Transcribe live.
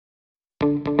One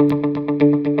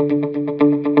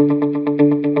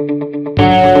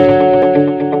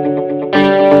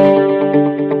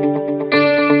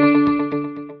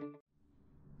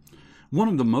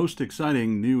of the most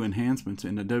exciting new enhancements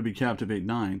in Adobe Captivate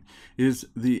 9 is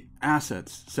the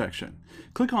Assets section.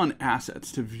 Click on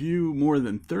Assets to view more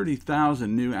than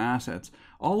 30,000 new assets,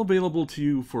 all available to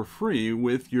you for free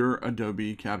with your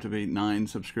Adobe Captivate 9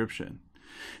 subscription.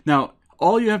 Now,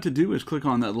 all you have to do is click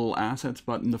on that little Assets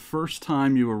button. The first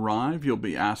time you arrive, you'll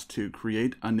be asked to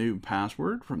create a new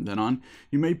password. From then on,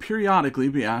 you may periodically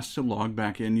be asked to log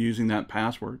back in using that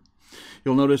password.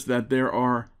 You'll notice that there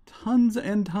are tons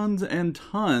and tons and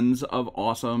tons of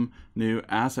awesome new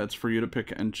assets for you to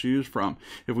pick and choose from.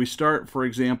 If we start, for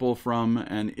example, from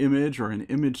an image or an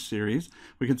image series,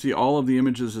 we can see all of the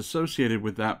images associated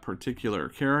with that particular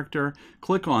character.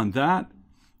 Click on that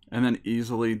and then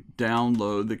easily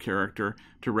download the character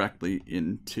directly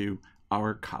into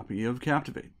our copy of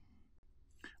Captivate.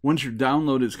 Once your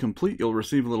download is complete, you'll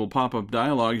receive a little pop-up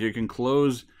dialog. You can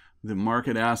close the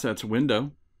Market Assets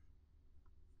window.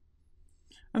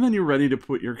 And then you're ready to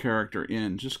put your character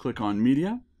in. Just click on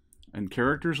Media and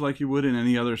Characters like you would in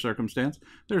any other circumstance.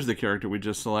 There's the character we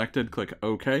just selected. Click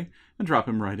OK and drop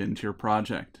him right into your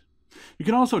project. You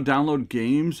can also download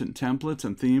games and templates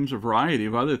and themes, a variety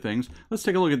of other things. Let's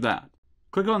take a look at that.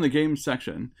 Click on the Games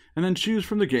section and then choose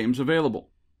from the games available.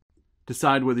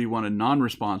 Decide whether you want a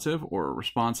non-responsive or a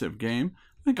responsive game.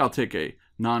 I think I'll take a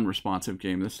non-responsive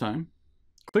game this time.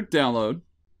 Click Download.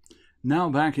 Now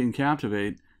back in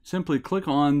Captivate, simply click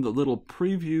on the little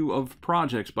Preview of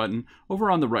Projects button over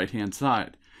on the right-hand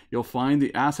side. You'll find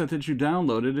the asset that you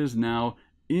downloaded is now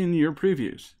in your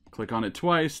previews. Click on it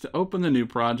twice to open the new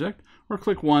project, or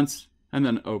click once and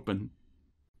then open.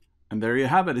 And there you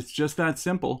have it. It's just that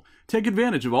simple. Take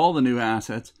advantage of all the new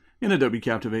assets in Adobe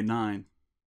Captivate 9.